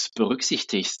 Frameworks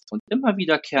berücksichtigst und immer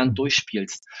wiederkehrend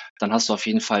durchspielst, dann hast du auf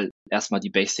jeden Fall erstmal die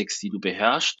Basics, die du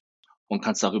beherrschst und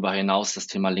kannst darüber hinaus das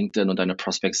Thema LinkedIn und deine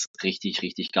Prospects richtig,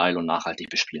 richtig geil und nachhaltig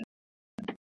bespielen.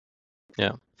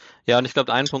 Ja. Ja, und ich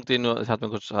glaube, ein Punkt, den du,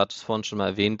 hat es vorhin schon mal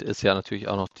erwähnt, ist ja natürlich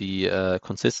auch noch die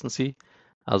Consistency.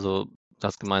 Also, du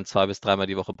hast gemeint, 2 bis 3 Mal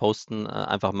die Woche posten,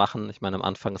 einfach machen. Ich meine, am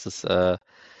Anfang ist es,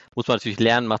 muss man natürlich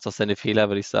lernen, macht auch seine Fehler,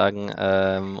 würde ich sagen.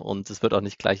 Und es wird auch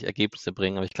nicht gleich Ergebnisse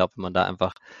bringen. Aber ich glaube, wenn man da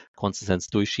einfach Konsistenz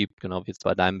durchschiebt, genau wie jetzt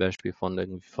bei deinem Beispiel von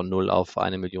irgendwie von 0 auf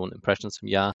 1 Million Impressions im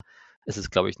Jahr, ist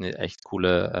es, glaube ich, eine echt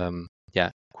cooler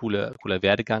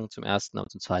Werdegang zum ersten, aber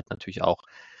zum zweiten natürlich auch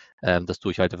das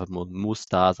Durchhaltevermögen muss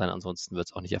da sein, ansonsten wird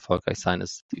es auch nicht erfolgreich sein.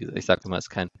 Ich sage immer, ist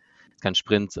kein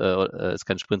Sprint,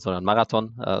 sondern ein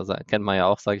Marathon. Kennt man ja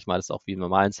auch, sage ich mal, das ist auch wie im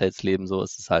normalen Sales-Leben so.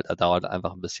 Es ist halt, dauert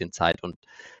einfach ein bisschen Zeit und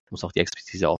muss auch die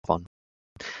Expertise aufbauen.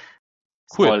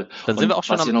 Cool. Voll. Dann sind wir auch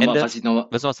schon am Ende. Willst du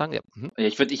noch was sagen? Ja.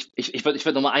 Ich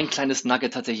würde noch mal ein kleines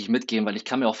Nugget tatsächlich mitgeben, weil ich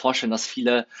kann mir auch vorstellen, dass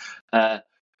viele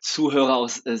Zuhörer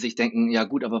aus sich denken, ja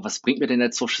gut, aber was bringt mir denn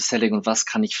jetzt Social Selling und was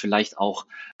kann ich vielleicht auch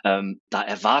da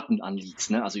erwarten an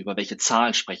Leads, ne? Also über welche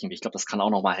Zahlen sprechen wir? Ich glaube, das kann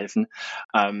auch noch mal helfen.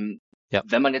 Ja.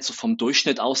 Wenn man jetzt so vom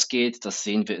Durchschnitt ausgeht, das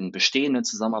sehen wir in bestehenden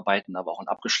Zusammenarbeiten, aber auch in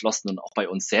abgeschlossenen und auch bei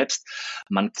uns selbst,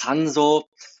 man kann so,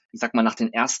 ich sag mal, nach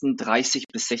den ersten 30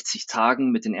 bis 60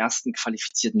 Tagen mit den ersten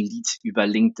qualifizierten Leads über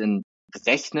LinkedIn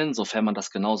rechnen, sofern man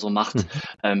das genauso macht,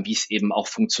 wie es eben auch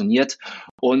funktioniert.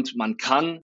 Und man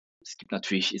kann, es gibt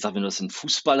natürlich, ich sage, wenn du das in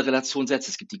Fußballrelation setzt,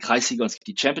 es gibt die Kreisliga und es gibt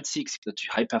die Champions League, es gibt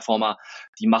natürlich High-Performer,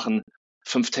 die machen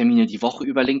 5 Termine die Woche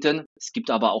über LinkedIn. Es gibt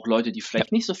aber auch Leute, die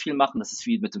vielleicht nicht so viel machen. Das ist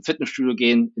wie mit dem Fitnessstudio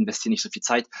gehen, investieren nicht so viel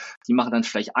Zeit. Die machen dann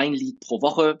vielleicht ein Lead pro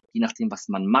Woche, je nachdem, was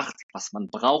man macht, was man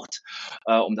braucht,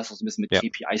 um das auch so ein bisschen mit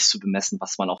KPIs zu bemessen,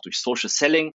 was man auch durch Social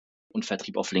Selling und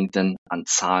Vertrieb auf LinkedIn an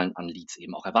Zahlen, an Leads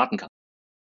eben auch erwarten kann.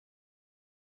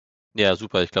 Ja,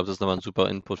 super. Ich glaube, das ist nochmal ein super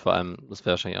Input. Vor allem, das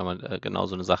wäre wahrscheinlich auch mal genau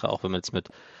so eine Sache, auch wenn man jetzt mit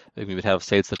Head of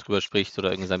Sales darüber spricht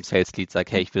oder irgendwie seinem Sales Lead sagt,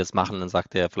 hey, ich will das machen, dann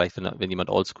sagt er vielleicht, wenn jemand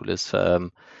oldschool ist,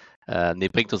 nee,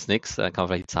 bringt uns nichts, dann kann man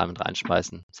vielleicht die Zahlen mit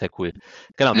reinschmeißen. Sehr cool.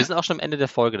 Genau, wir sind auch schon am Ende der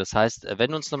Folge. Das heißt,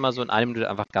 wenn du uns nochmal so in einem Minute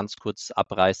einfach ganz kurz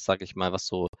abreißt, sage ich mal, was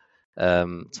so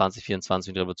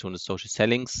 2024 und die Revolution des Social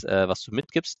Sellings, was du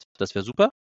mitgibst, das wäre super.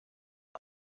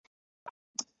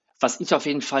 Was ich auf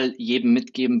jeden Fall jedem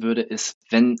mitgeben würde, ist,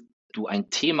 wenn du ein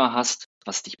Thema hast,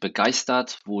 was dich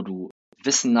begeistert, wo du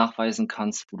Wissen nachweisen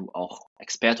kannst, wo du auch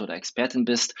Experte oder Expertin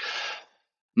bist,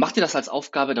 mach dir das als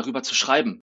Aufgabe, darüber zu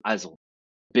schreiben. Also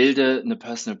bilde eine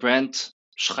Personal Brand,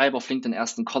 schreibe auf LinkedIn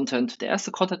ersten Content. Der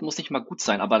erste Content muss nicht mal gut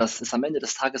sein, aber das ist am Ende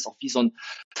des Tages auch wie so ein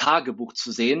Tagebuch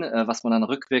zu sehen, was man dann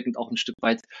rückwirkend auch ein Stück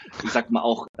weit, ich sag mal,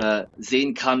 auch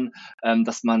sehen kann,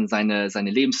 dass man seine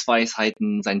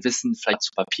Lebensweisheiten, sein Wissen vielleicht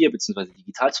zu Papier beziehungsweise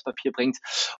digital zu Papier bringt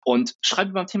und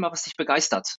schreibe über ein Thema, was dich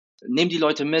begeistert. Nehm die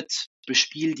Leute mit,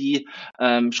 bespiel die,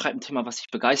 schreib ein Thema, was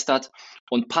dich begeistert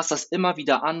und pass das immer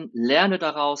wieder an, lerne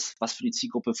daraus, was für die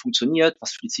Zielgruppe funktioniert,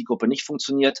 was für die Zielgruppe nicht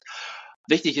funktioniert.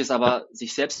 Wichtig ist aber,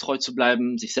 sich selbst treu zu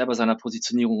bleiben, sich selber seiner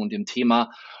Positionierung und dem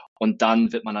Thema. Und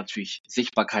dann wird man natürlich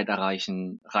Sichtbarkeit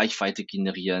erreichen, Reichweite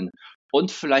generieren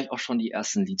und vielleicht auch schon die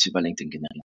ersten Leads über LinkedIn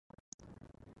generieren.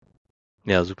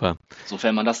 Ja, super.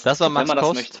 Sofern man das, Das war sofern Max man das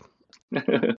Kost.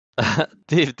 möchte.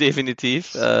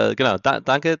 Definitiv. Genau,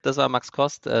 danke, das war Max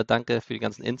Kost. Danke für die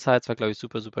ganzen Insights, war, glaube ich,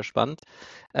 super, super spannend.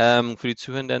 Für die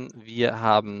Zuhörenden, wir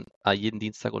haben jeden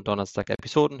Dienstag und Donnerstag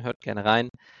Episoden, hört gerne rein.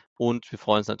 Und wir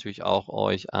freuen uns natürlich auch,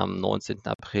 euch am 19.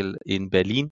 April in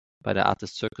Berlin bei der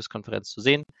Artist Circus Konferenz zu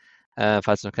sehen.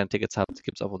 Falls ihr noch keine Tickets habt,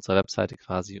 gibt es auf unserer Webseite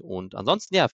quasi. Und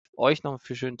ansonsten, ja, euch noch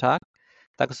einen schönen Tag.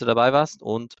 Danke, dass du dabei warst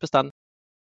und bis dann.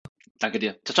 Danke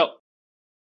dir. Ciao, ciao.